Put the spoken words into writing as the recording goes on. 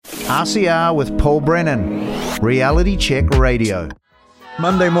RCR with Paul Brennan, Reality Check Radio.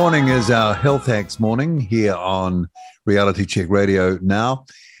 Monday morning is our Health Hacks morning here on Reality Check Radio now.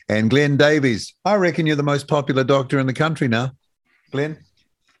 And Glenn Davies, I reckon you're the most popular doctor in the country now. Glenn?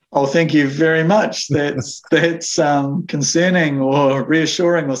 Oh, thank you very much. That's concerning or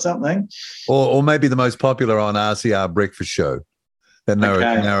reassuring or something. Or maybe the most popular on RCR Breakfast Show. That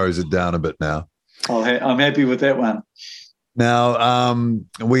narrows it down a bit now. I'm happy with that one. Now,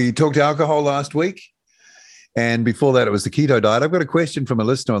 we talked alcohol last week, and before that it was the keto diet. I've got a question from a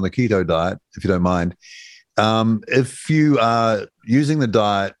listener on the keto diet, if you don't mind. If you are using the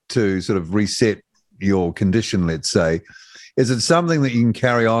diet to sort of reset your condition, let's say, is it something that you can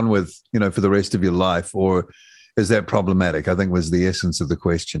carry on with, for the rest of your life, or is that problematic? I think was the essence of the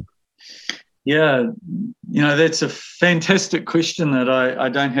question. Yeah, that's a fantastic question that I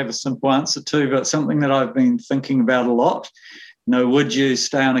don't have a simple answer to, but something that I've been thinking about a lot. Would you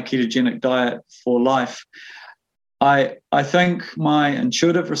stay on a ketogenic diet for life? I think my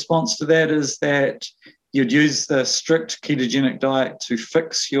intuitive response to that is that you'd use the strict ketogenic diet to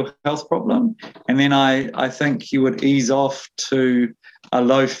fix your health problem, and then I think you would ease off to a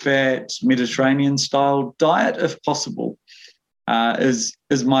low-fat Mediterranean-style diet if possible. Is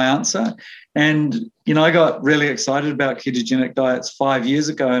my answer. And, I got really excited about ketogenic diets 5 years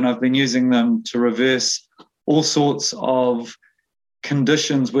ago, and I've been using them to reverse all sorts of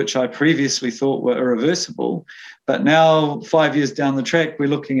conditions which I previously thought were irreversible. But now, 5 years down the track, we're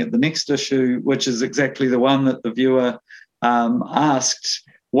looking at the next issue, which is exactly the one that the viewer asked.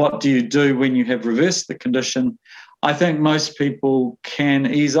 What do you do when you have reversed the condition? I think most people can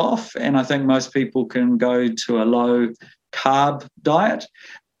ease off, and I think most people can go to a low-carb diet,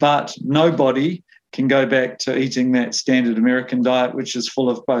 but nobody can go back to eating that standard American diet, which is full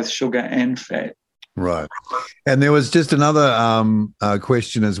of both sugar and fat. Right. And there was just another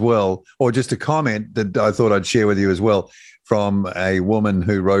question as well, or just a comment that I thought I'd share with you as well, from a woman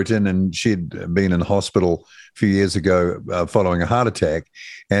who wrote in, and she'd been in hospital a few years ago following a heart attack,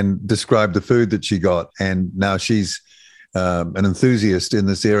 and described the food that she got. And now she's an enthusiast in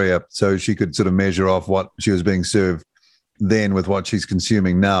this area, so she could sort of measure off what she was being served then with what she's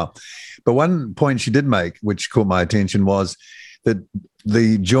consuming now. But one point she did make, which caught my attention, was that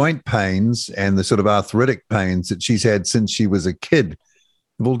the joint pains and the sort of arthritic pains that she's had since she was a kid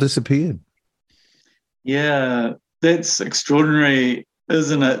have all disappeared. Yeah, that's extraordinary,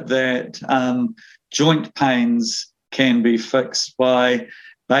 isn't it, that joint pains can be fixed by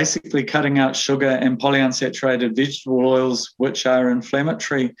basically cutting out sugar and polyunsaturated vegetable oils, which are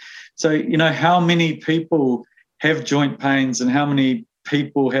inflammatory. So, how many people have joint pains and how many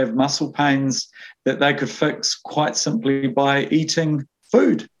people have muscle pains that they could fix quite simply by eating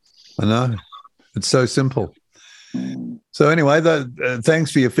food? I know. It's so simple. So anyway, thanks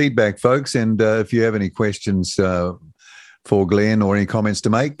for your feedback, folks. And if you have any questions for Glenn or any comments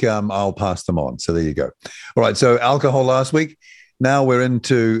to make, I'll pass them on. So there you go. All right. So alcohol last week. Now we're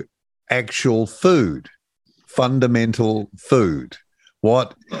into actual food, fundamental food.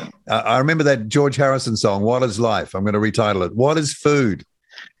 What I remember that George Harrison song, What is Life? I'm going to retitle it. What is food?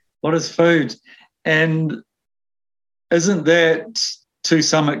 What is food? And isn't that to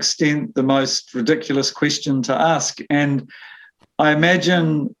some extent the most ridiculous question to ask? And I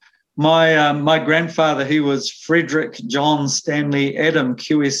imagine my grandfather, he was Frederick John Stanley Adam,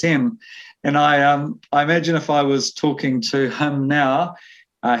 QSM. And I imagine if I was talking to him now,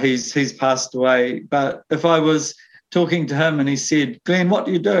 he's passed away, but if I was talking to him and he said, Glenn, what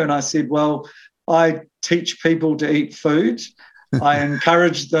do you do? And I said, well, I teach people to eat food. I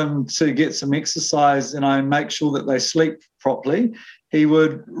encourage them to get some exercise, and I make sure that they sleep properly. He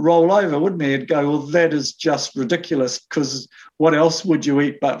would roll over, wouldn't he? He'd go, well, that is just ridiculous, because what else would you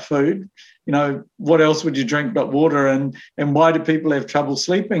eat but food? What else would you drink but water? And why do people have trouble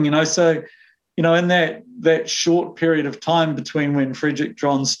sleeping? So, in that short period of time between when Frederick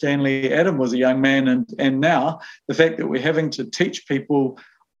John Stanley Adam was a young man and now, the fact that we're having to teach people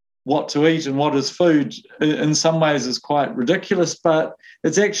what to eat and what is food in some ways is quite ridiculous, but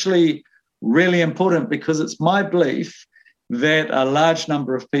it's actually really important, because it's my belief that a large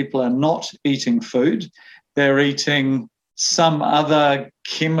number of people are not eating food. They're eating some other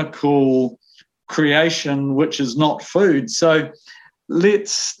chemical creation which is not food. So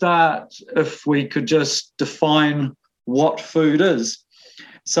let's start, if we could just define what food is.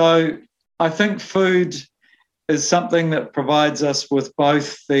 So I think food is something that provides us with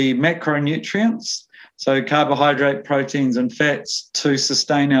both the macronutrients, so carbohydrate, proteins, and fats, to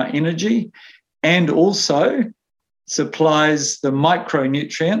sustain our energy, and also supplies the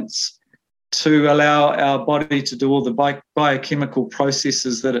micronutrients to allow our body to do all the biochemical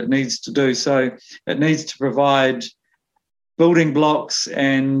processes that it needs to do. So it needs to provide building blocks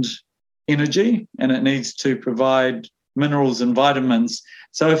and energy, and it needs to provide minerals and vitamins.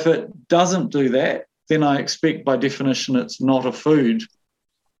 So if it doesn't do that, then I expect by definition it's not a food.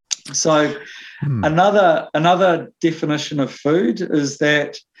 So another definition of food is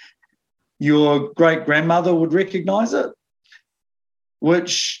that your great-grandmother would recognise it,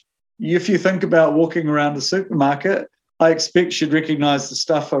 which if you think about walking around a supermarket, I expect she'd recognise the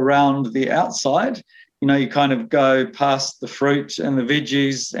stuff around the outside. You know, you kind of go past the fruit and the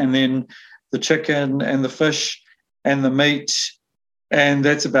veggies and then the chicken and the fish and the meat, and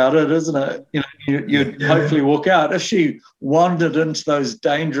that's about it, isn't it? You know, you'd hopefully walk out. If she wandered into those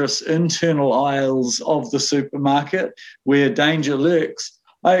dangerous internal aisles of the supermarket where danger lurks,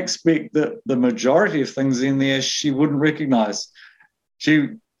 I expect that the majority of things in there she wouldn't recognise.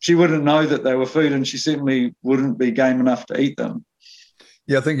 She wouldn't know that they were food, and she certainly wouldn't be game enough to eat them.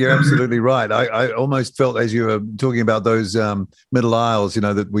 Yeah, I think you're absolutely right. I almost felt as you were talking about those middle aisles, you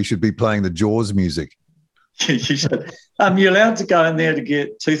know, that we should be playing the Jaws music. You should. You're allowed to go in there to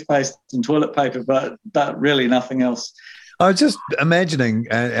get toothpaste and toilet paper, but really nothing else. I was just imagining,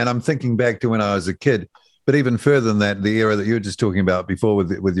 and I'm thinking back to when I was a kid, but even further than that, the era that you were just talking about before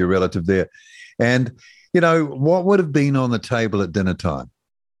with your relative there. And, you know, what would have been on the table at dinner time?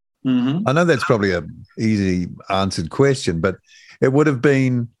 Mm-hmm. I know that's probably an easy answered question, but it would have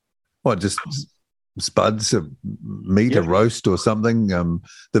been, just spuds of meat, a roast or something,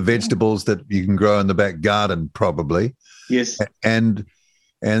 the vegetables that you can grow in the back garden probably. Yes. And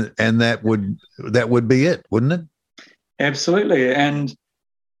that would be it, wouldn't it? Absolutely. And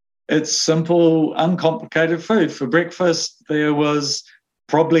it's simple, uncomplicated food. For breakfast, there was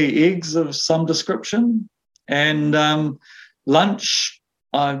probably eggs of some description. And lunch,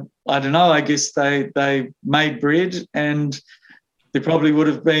 I don't know, I guess they made bread, and there probably would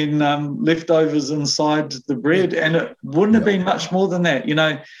have been leftovers inside the bread, and it wouldn't have been much more than that. You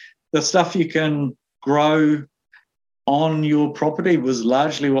know, the stuff you can grow on your property was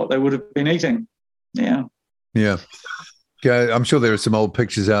largely what they would have been eating. Yeah. Yeah. Okay. I'm sure there are some old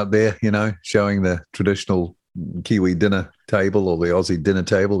pictures out there, you know, showing the traditional Kiwi dinner table or the Aussie dinner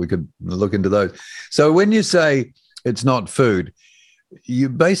table. We could look into those. So when you say it's not food, you're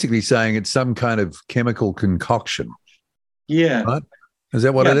basically saying it's some kind of chemical concoction. Yeah. Right? Is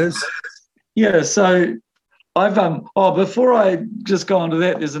that what it is? Yeah. So I've before I just go on to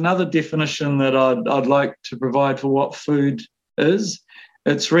that, there's another definition that I'd like to provide for what food is.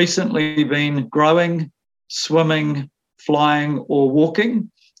 It's recently been growing, swimming, flying, or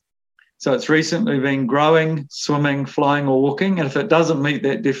walking. So it's recently been growing, swimming, flying, or walking. And if it doesn't meet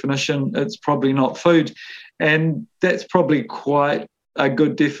that definition, it's probably not food. And that's probably quite a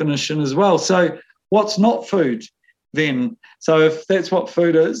good definition as well. So what's not food then? So if that's what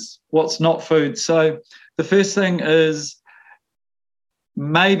food is, what's not food? So the first thing is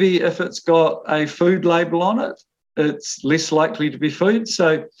maybe if it's got a food label on it, it's less likely to be food.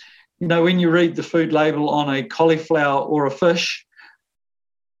 So, you know, when you read the food label on a cauliflower or a fish,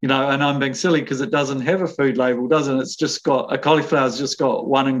 you know, and I'm being silly because it doesn't have a food label, doesn't it? It's just got, a cauliflower's just got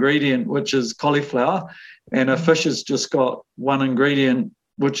one ingredient, which is cauliflower, and a fish has just got one ingredient,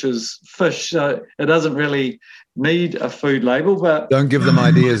 which is fish. So it doesn't really need a food label. But don't give them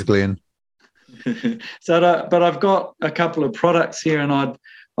ideas, Glenn. But I've got a couple of products here, and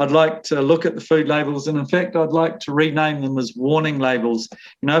I'd like to look at the food labels, and in fact, I'd like to rename them as warning labels.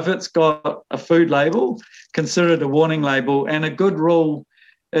 You know, if it's got a food label, consider it a warning label. And a good rule,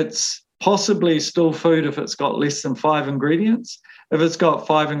 it's possibly still food if it's got less than 5 ingredients. If it's got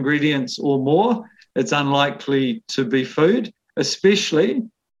 5 ingredients or more, it's unlikely to be food, especially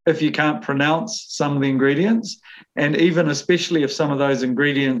if you can't pronounce some of the ingredients, and even especially if some of those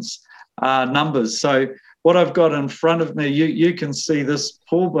ingredients are numbers. So what I've got in front of me, you can see this,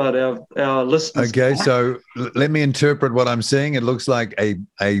 Paul, but our listeners. Okay, so let me interpret what I'm seeing. It looks like a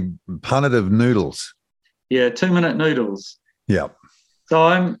punnet of noodles. Yeah, 2-minute noodles. Yeah. So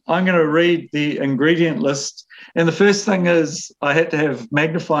I'm going to read the ingredient list. And the first thing is I had to have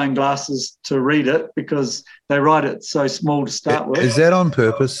magnifying glasses to read it because they write it so small to start with. Is that on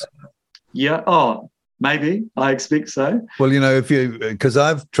purpose? Yeah. Oh, maybe. I expect so. Well, you know, because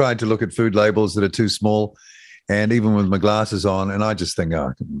I've tried to look at food labels that are too small, and even with my glasses on, and I just think,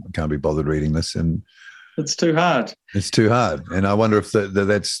 I can't be bothered reading this. And it's too hard. It's too hard. And I wonder if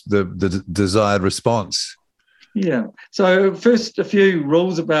that's the desired response. Yeah. So first, a few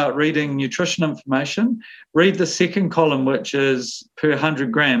rules about reading nutrition information. Read the second column, which is per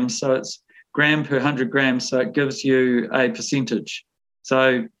 100 grams. So it's gram per 100 grams. So it gives you a percentage.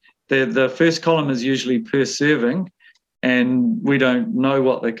 So the first column is usually per serving, and we don't know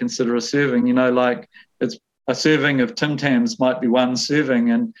what they consider a serving. Like it's a serving of Tim Tams might be one serving,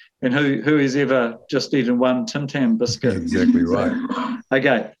 and who has ever just eaten one Tim Tam biscuit? Exactly right.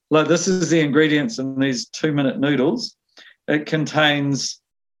 Okay, look, this is the ingredients in these 2-minute noodles. It contains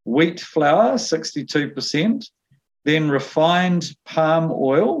wheat flour, 62%, then refined palm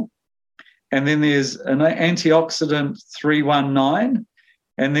oil, and then there's an antioxidant 319,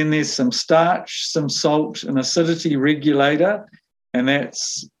 and then there's some starch, some salt, an acidity regulator, and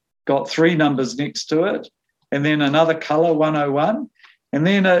that's got 3 numbers next to it, and then another colour, 101, and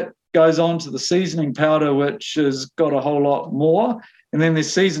then it goes on to the seasoning powder, which has got a whole lot more, and then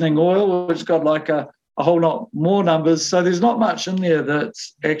there's seasoning oil, which has got like a whole lot more numbers. So there's not much in there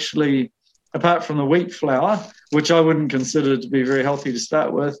that's actually, apart from the wheat flour, which I wouldn't consider to be very healthy to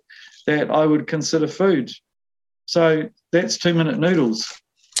start with, that I would consider food. So that's 2-minute noodles.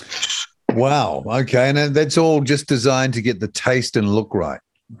 Wow. Okay. And that's all just designed to get the taste and look right.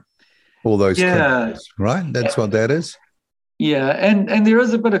 All those chemicals, right? That's what that is. Yeah. And there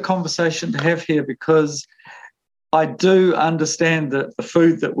is a bit of conversation to have here, because I do understand that the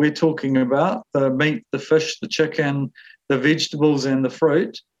food that we're talking about, the meat, the fish, the chicken, the vegetables and the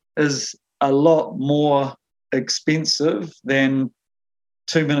fruit, is a lot more expensive than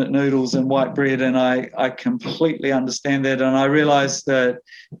 2-minute noodles and white bread, and I completely understand that. And I realise that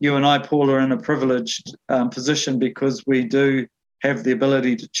you and I, Paul, are in a privileged position, because we do have the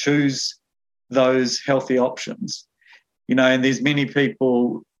ability to choose those healthy options. And there's many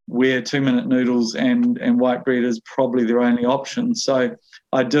people where 2-minute noodles and white bread is probably their only option. So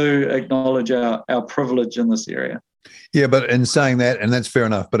I do acknowledge our privilege in this area. Yeah, but in saying that, and that's fair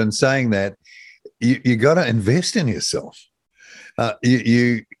enough, but in saying that, you got to invest in yourself.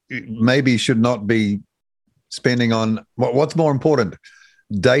 You maybe should not be spending on what's more important,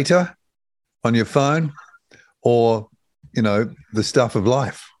 data on your phone or, the stuff of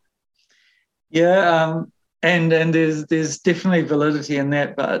life. Yeah, and there's definitely validity in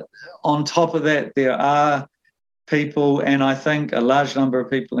that. But on top of that, there are people, and I think a large number of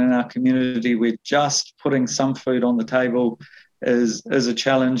people in our community, where just putting some food on the table is a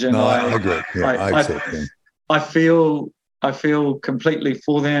challenge. And I agree. Yeah, I feel completely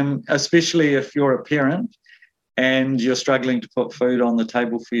for them, especially if you're a parent and you're struggling to put food on the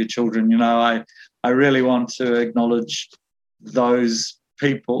table for your children. I really want to acknowledge those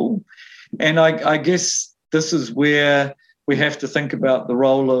people. And I guess this is where we have to think about the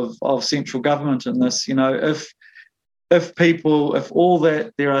role of central government in this. If some people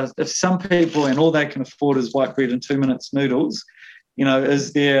and all they can afford is white bread and 2-minute noodles,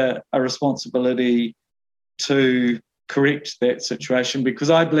 is there a responsibility to correct that situation?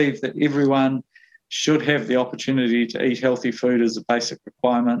 Because I believe that everyone should have the opportunity to eat healthy food as a basic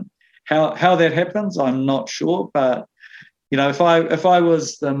requirement. How that happens, I'm not sure, but if I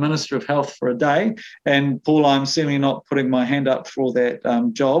was the Minister of Health for a day, and Paul, I'm certainly not putting my hand up for that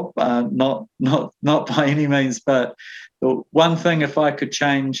job, not by any means, but the one thing, if I could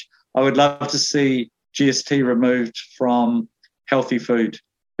change, I would love to see GST removed from healthy food.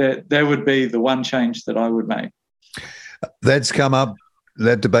 That would be the one change that I would make. That's come up.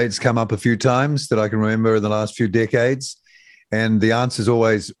 That debate's come up a few times that I can remember in the last few decades, and the answer is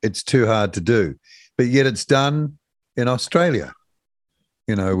always it's too hard to do. But yet it's done in Australia,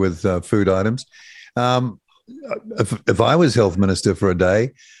 with food items. If I was health minister for a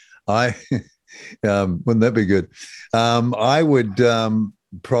day, wouldn't that be good? I would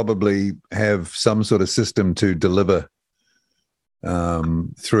probably have some sort of system to deliver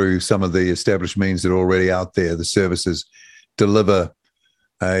through some of the established means that are already out there. The services deliver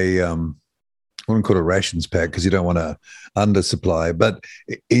I wouldn't call it a rations pack because you don't want to undersupply, but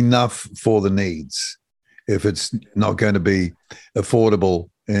enough for the needs if it's not going to be affordable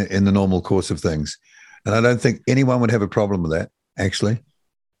in the normal course of things. And I don't think anyone would have a problem with that, actually,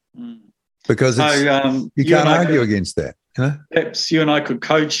 because you can't argue against that. Perhaps you and I could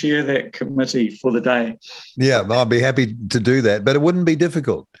co-chair that committee for the day. Yeah, I'd be happy to do that, but it wouldn't be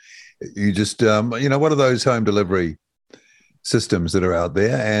difficult. You just, what are those home delivery systems that are out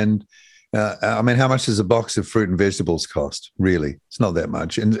there? And how much does a box of fruit and vegetables cost? Really, it's not that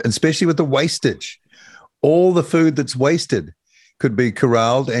much. And especially with the wastage, all the food that's wasted could be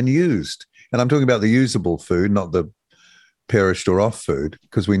corralled and used. And I'm talking about the usable food, not the perished or off food,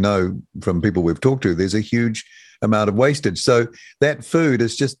 because we know from people we've talked to, there's a huge amount of wastage. So that food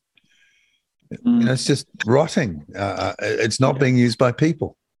is just, it's just rotting. It's not being used by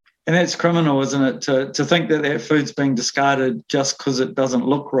people. And that's criminal, isn't it? To think that food's being discarded just because it doesn't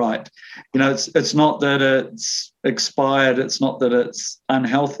look right. It's not that it's expired. It's not that it's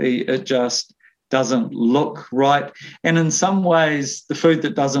unhealthy. It just doesn't look right. And in some ways, the food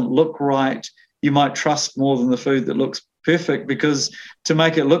that doesn't look right, you might trust more than the food that looks perfect, because to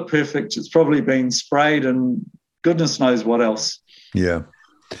make it look perfect, it's probably been sprayed and goodness knows what else. Yeah.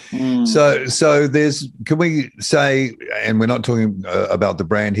 So can we say, and we're not talking about the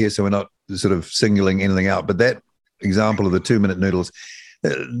brand here, so we're not sort of singling anything out, but that example of the 2-minute noodles,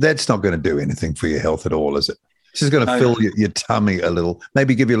 that's not going to do anything for your health at all, is it? It's just going to fill your tummy a little,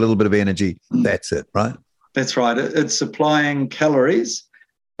 maybe give you a little bit of energy. That's it, right? That's right. It's supplying calories,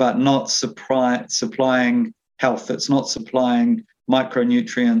 but not supplying health. It's not supplying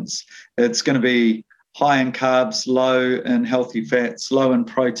micronutrients. It's going to be high in carbs, low in healthy fats, low in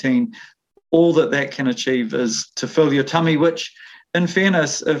protein. All that can achieve is to fill your tummy, which, in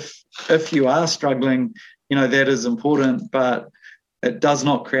fairness, if you are struggling, that is important, but it does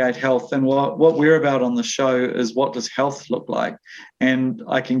not create health. And what we're about on the show is, what does health look like? And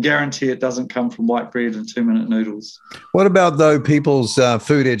I can guarantee it doesn't come from white bread and 2-minute noodles. What about, though, people's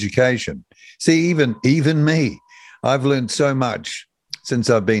food education? See, even me, I've learned so much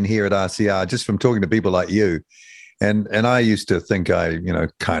since I've been here at RCR, just from talking to people like you. And I used to think I,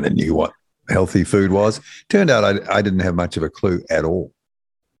 kind of knew what healthy food was. Turned out I didn't have much of a clue at all.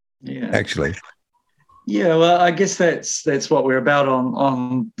 Yeah. Actually. Yeah, well, I guess that's what we're about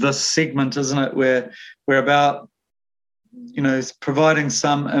on this segment, isn't it? We're about, providing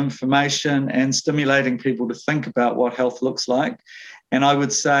some information and stimulating people to think about what health looks like. And I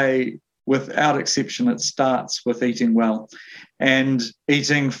would say, without exception, it starts with eating well and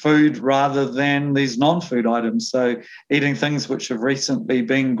eating food rather than these non-food items. So eating things which have recently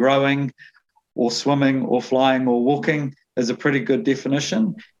been growing or swimming or flying or walking is a pretty good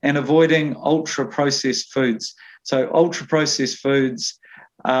definition, and avoiding ultra-processed foods. So ultra-processed foods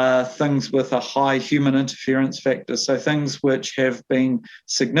are things with a high human interference factor, so things which have been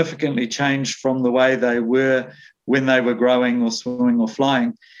significantly changed from the way they were when they were growing or swimming or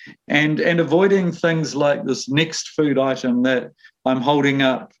flying, and avoiding things like this next food item that I'm holding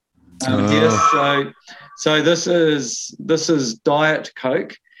up here. So this is Diet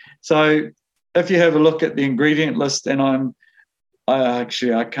Coke. So if you have a look at the ingredient list, and I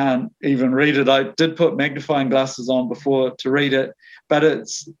can't even read it. I did put magnifying glasses on before to read it, but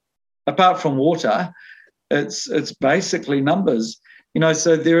it's, apart from water, it's basically numbers.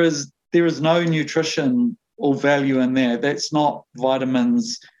 So there is no nutrition or value in there. That's not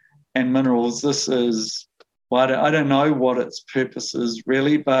vitamins and minerals. This is, I don't know what its purpose is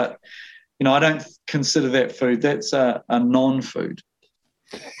really, but I don't consider that food. That's a non-food.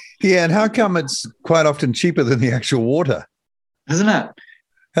 Yeah, and how come it's quite often cheaper than the actual water? Isn't it?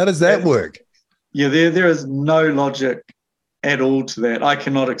 How does that work? Yeah, there is no logic at all to that. I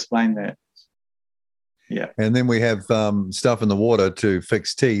cannot explain that. Yeah. And then we have stuff in the water to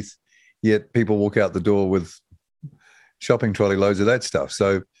fix teeth, yet people walk out the door with shopping trolley loads of that stuff.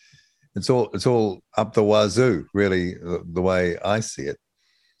 So it's all up the wazoo, really, the way I see it.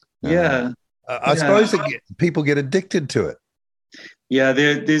 Yeah. I suppose people get addicted to it. Yeah,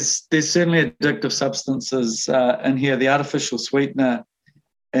 there's certainly addictive substances in here. The artificial sweetener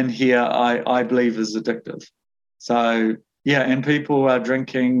in here, I believe, is addictive. So, yeah, and people are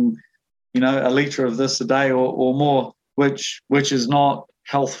drinking, a litre of this a day or more, which is not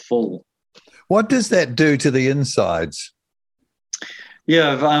healthful. What does that do to the insides?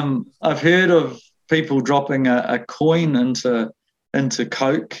 Yeah, I've heard of people dropping a coin into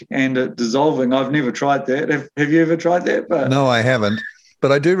Coke and it dissolving. I've never tried that. Have you ever tried that? No, I haven't.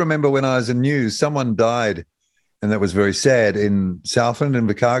 But I do remember when I was in news, someone died, and that was very sad, in Southland, in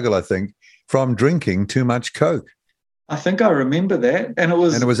Invercargill, I think, from drinking too much Coke. I think I remember that. And it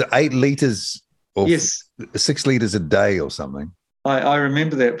was 8 litres or yes, 6 litres a day or something. I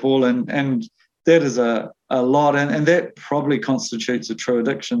remember that, Paul, and that is a lot. And that probably constitutes a true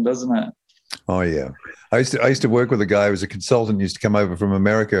addiction, doesn't it? Oh, yeah. I used to work with a guy who was a consultant, used to come over from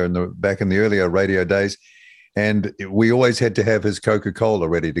America back in the earlier radio days, and we always had to have his Coca-Cola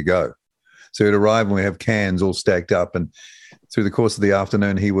ready to go. So he'd arrive and we have cans all stacked up, and through the course of the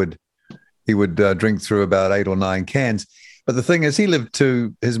afternoon, he would drink through about 8 or 9 cans. But the thing is, he lived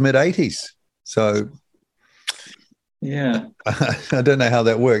to his mid-80s. So yeah, I don't know how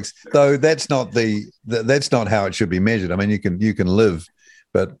that works. Though that's not how it should be measured. I mean, you can live,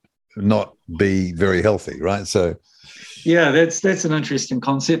 but not be very healthy, right? So yeah, that's an interesting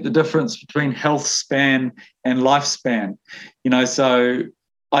concept, the difference between health span and lifespan. So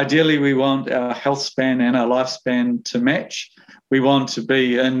ideally we want our health span and our lifespan to match, we want to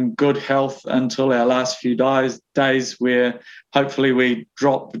be in good health until our last few days, where hopefully we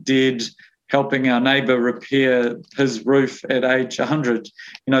drop dead, helping our neighbour repair his roof at age 100.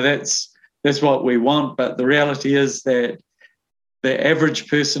 That's what we want. But the reality is that the average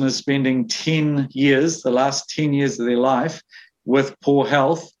person is spending 10 years, the last 10 years of their life, with poor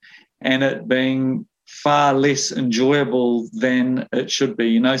health, and it being far less enjoyable than it should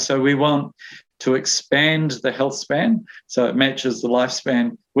be. So we want to expand the health span so it matches the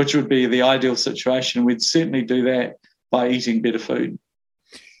lifespan, which would be the ideal situation. We'd certainly do that by eating better food.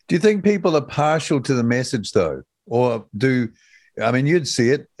 Do you think people are partial to the message, though? Or you'd see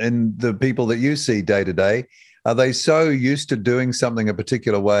it in the people that you see day to day. Are they so used to doing something a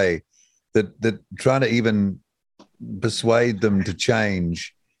particular way that trying to even persuade them to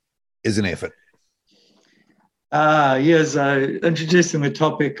change is an effort? Yes, introducing the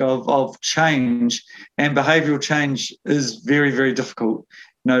topic of change, and behavioural change is very, very difficult.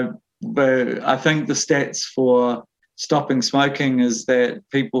 But I think the stats for stopping smoking is that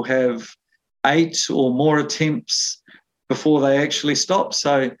people have 8 or more attempts before they actually stop.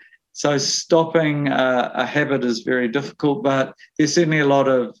 So stopping a habit is very difficult, but there's certainly a lot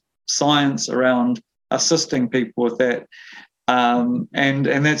of science around assisting people with that.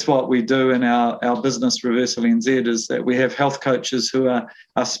 And that's what we do in our business, Reversal NZ, is that we have health coaches who are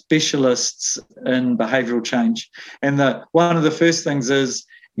specialists in behavioural change. And one of the first things is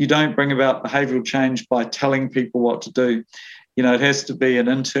you don't bring about behavioural change by telling people what to do. It has to be an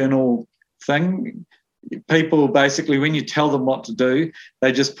internal thing. People basically, when you tell them what to do,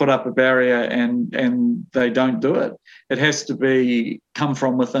 they just put up a barrier and they don't do it. It has to come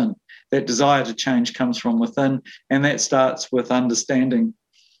from within. That desire to change comes from within, and that starts with understanding.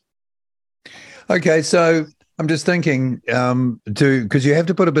 Okay, so I'm just thinking because you have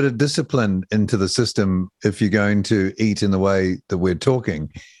to put a bit of discipline into the system if you're going to eat in the way that we're talking,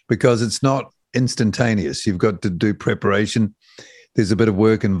 because it's not instantaneous. You've got to do preparation. There's a bit of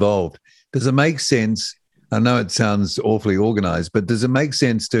work involved. Does it make sense? I know it sounds awfully organized, but does it make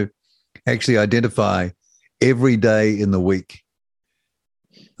sense to actually identify every day in the week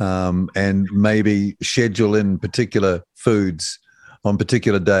and maybe schedule in particular foods on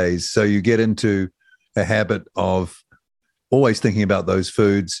particular days, so you get into a habit of always thinking about those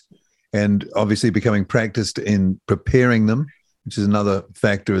foods and obviously becoming practiced in preparing them, which is another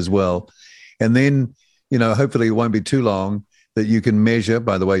factor as well. And then, hopefully it won't be too long that you can measure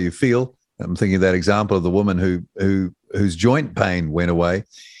by the way you feel. I'm thinking of that example of the woman whose joint pain went away,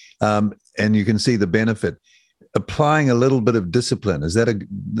 and you can see the benefit. Applying a little bit of discipline,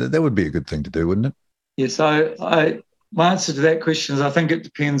 that would be a good thing to do, wouldn't it? Yeah, so my answer to that question is I think it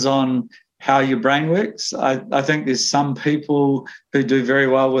depends on how your brain works. I think there's some people who do very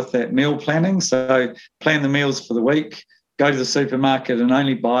well with that meal planning. So plan the meals for the week, go to the supermarket and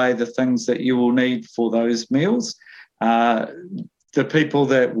only buy the things that you will need for those meals. The people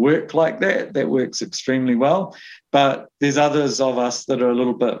that work like that works extremely well. But there's others of us that are a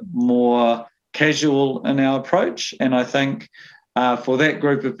little bit more casual in our approach. And I think for that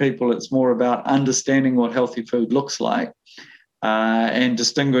group of people, it's more about understanding what healthy food looks like and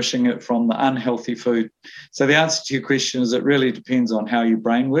distinguishing it from the unhealthy food. So the answer to your question is it really depends on how your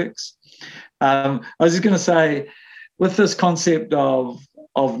brain works. I was just going to say, with this concept of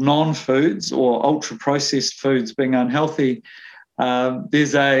non-foods or ultra-processed foods being unhealthy,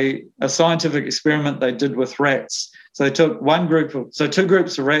 there's a scientific experiment they did with rats. So they took two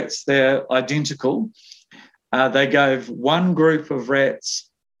groups of rats, they're identical. They gave one group of rats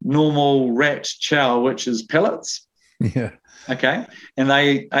normal rat chow, which is pellets. Yeah. Okay. And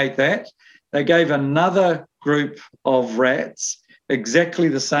they ate that. They gave another group of rats exactly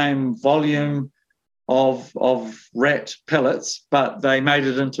the same volume of rat pellets, but they made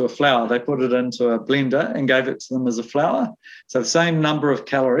it into a flour. They put it into a blender and gave it to them as a flour. So the same number of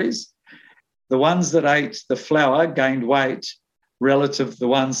calories. The ones that ate the flour gained weight relative to the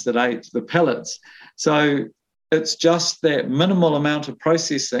ones that ate the pellets. So it's just that minimal amount of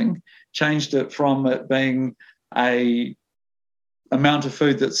processing changed it from it being a amount of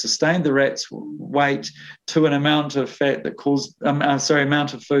food that sustained the rat's weight to an amount of fat that caused,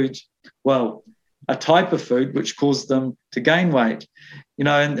 a type of food which caused them to gain weight.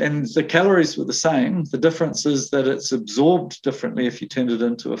 And the calories were the same. The difference is that it's absorbed differently if you turned it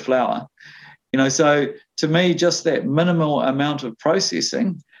into a flour. So to me, just that minimal amount of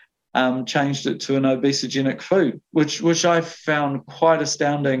processing changed it to an obesogenic food, which I found quite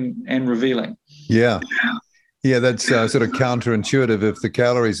astounding and revealing. Yeah. Yeah, that's sort of counterintuitive if the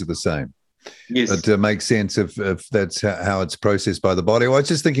calories are the same. Yes. But it makes sense if that's how it's processed by the body. Well, I was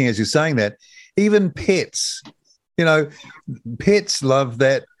just thinking as you're saying that, even pets, You know, pets love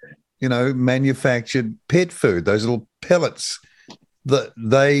that, manufactured pet food, those little pellets that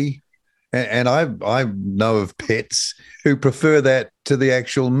and I know of pets who prefer that to the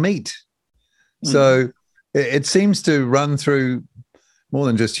actual meat. So it seems to run through more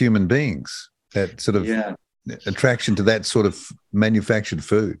than just human beings, that sort of attraction to that sort of manufactured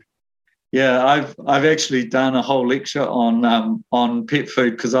food. Yeah, I've actually done a whole lecture on pet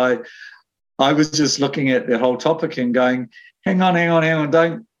food, because I was just looking at that whole topic and going, hang on,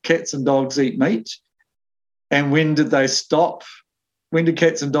 don't cats and dogs eat meat? And when did they stop? When did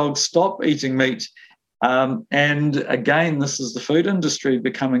cats and dogs stop eating meat? And again, this is the food industry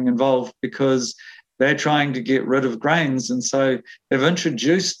becoming involved, because they're trying to get rid of grains. And so they've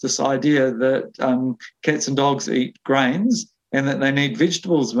introduced this idea that cats and dogs eat grains and that they need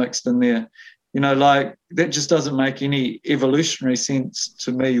vegetables mixed in there. Like, that just doesn't make any evolutionary sense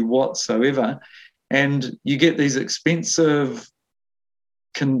to me whatsoever. And you get these expensive,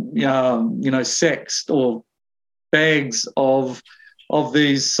 sacks or bags of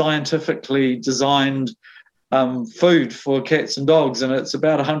these scientifically designed food for cats and dogs, and it's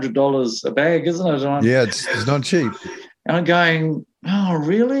about $100 a bag, isn't it? Yeah, it's not cheap. And I'm going, oh,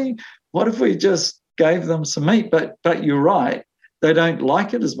 really? What if we just gave them some meat? But you're right, they don't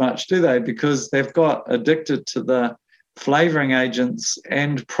like it as much, do they? Because they've got addicted to the flavouring agents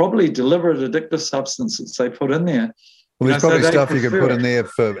and probably deliberate addictive substances they put in there. Well, there's probably stuff you can put in there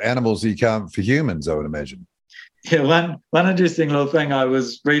for animals you can't for humans, I would imagine. Yeah, one interesting little thing, I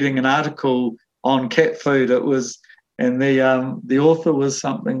was reading an article on cat food. It was, and the author was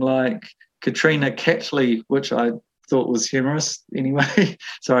something like Katrina Catley, which I thought was humorous anyway.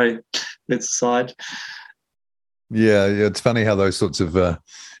 Sorry, that's aside. Yeah, it's funny how those sorts of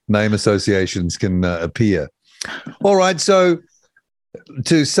name associations can appear. All right, so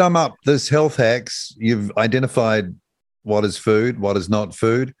to sum up this health hacks, you've identified what is food, what is not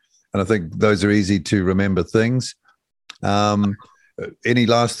food, and I think those are easy to remember things. Any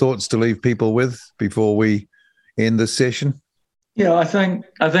last thoughts to leave people with before we end this session? Yeah, I think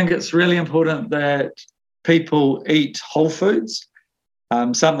it's really important that people eat whole foods.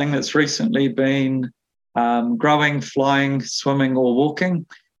 Something that's recently been growing, flying, swimming, or walking,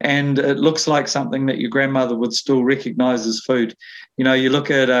 and it looks like something that your grandmother would still recognise as food. You look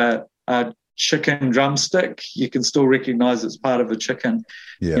at a chicken drumstick, you can still recognise it's part of a chicken.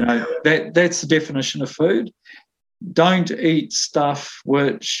 Yeah. That's the definition of food. Don't eat stuff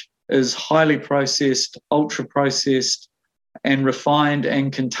which is highly processed, ultra processed, and refined,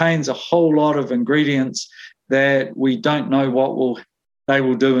 and contains a whole lot of ingredients that we don't know they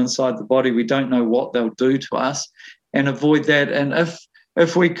will do inside the body. We don't know what they'll do to us, and avoid that. And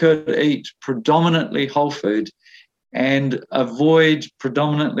if we could eat predominantly whole food and avoid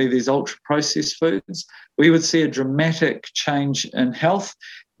predominantly these ultra processed foods, we would see a dramatic change in health,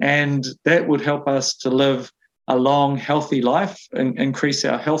 and that would help us to live a long, healthy life and increase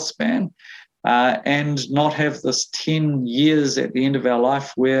our health span, and not have this 10 years at the end of our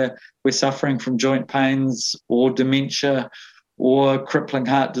life where we're suffering from joint pains or dementia or crippling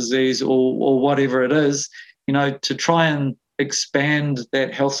heart disease or whatever it is. To try and expand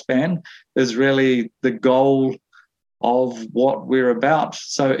that health span is really the goal of what we're about.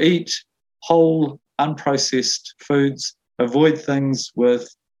 So eat whole, unprocessed foods, avoid things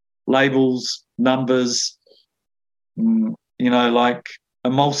with labels, numbers, like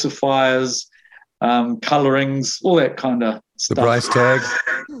emulsifiers, colorings, all that kind of stuff. The price tag.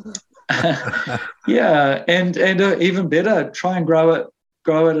 Yeah, and even better, try and grow it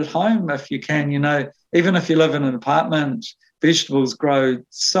at home if you can. Even if you live in an apartment, vegetables grow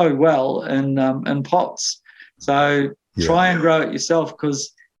so well in pots. So try and grow it yourself,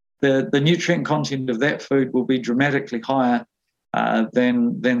 because the nutrient content of that food will be dramatically higher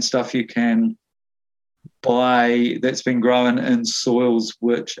than stuff you can buy that's been grown in soils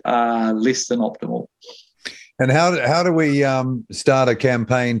which are less than optimal. And how do we start a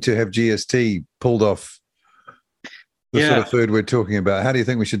campaign to have GST pulled off the sort of food we're talking about? How do you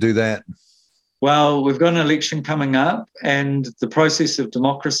think we should do that? Well, we've got an election coming up, and the process of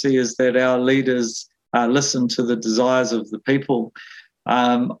democracy is that our leaders listen to the desires of the people.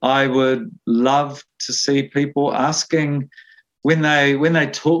 I would love to see people asking, when they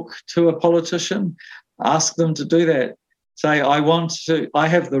talk to a politician, ask them to do that. Say, I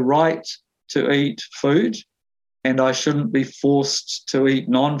have the right to eat food, and I shouldn't be forced to eat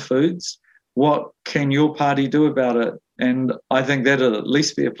non-foods. What can your party do about it? And I think that'll at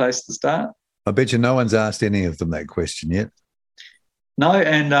least be a place to start. I bet you no one's asked any of them that question yet. No,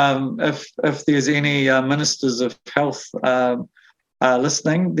 and if there's any ministers of health are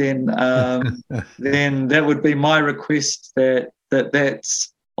listening, then that would be my request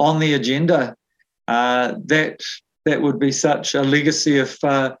that's on the agenda. That would be such a legacy if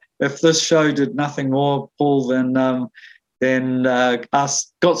this show did nothing more, Paul, than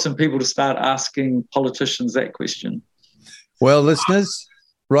got some people to start asking politicians that question. Well, listeners,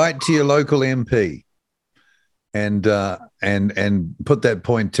 write to your local MP and put that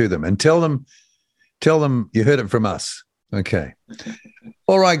point to them and tell them you heard it from us. Okay.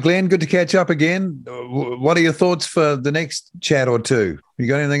 All right, Glenn, good to catch up again. What are your thoughts for the next chat or two? You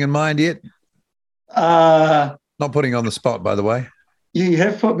got anything in mind yet? Not putting you on the spot, by the way. You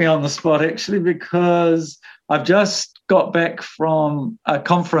have put me on the spot, actually, because I've just got back from a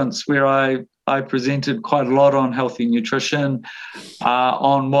conference where I presented quite a lot on healthy nutrition,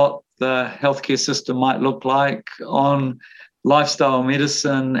 on what the healthcare system might look like, on lifestyle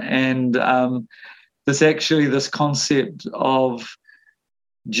medicine, and this concept of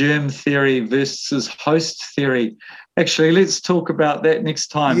germ theory versus host theory. Actually, let's talk about that next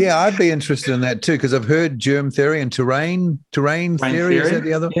time. Yeah, I'd be interested in that too, because I've heard germ theory and terrain theory. Is that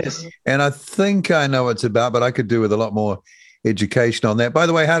the other? Yes. And I think I know what it's about, but I could do with a lot more education on that. By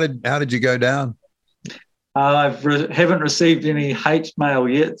the way, how did you go down? I haven't received any hate mail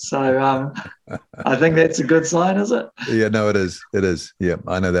yet, so I think that's a good sign, is it? Yeah, no, it is. It is. Yeah,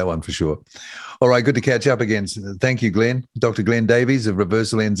 I know that one for sure. All right, good to catch up again. Thank you, Glenn. Dr. Glenn Davies of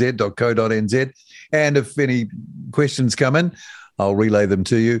reversalnz.co.nz. And if any questions come in, I'll relay them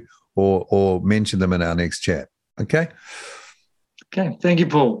to you or mention them in our next chat. Okay? Okay, thank you,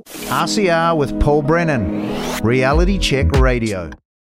 Paul. RCR with Paul Brennan, Reality Check Radio.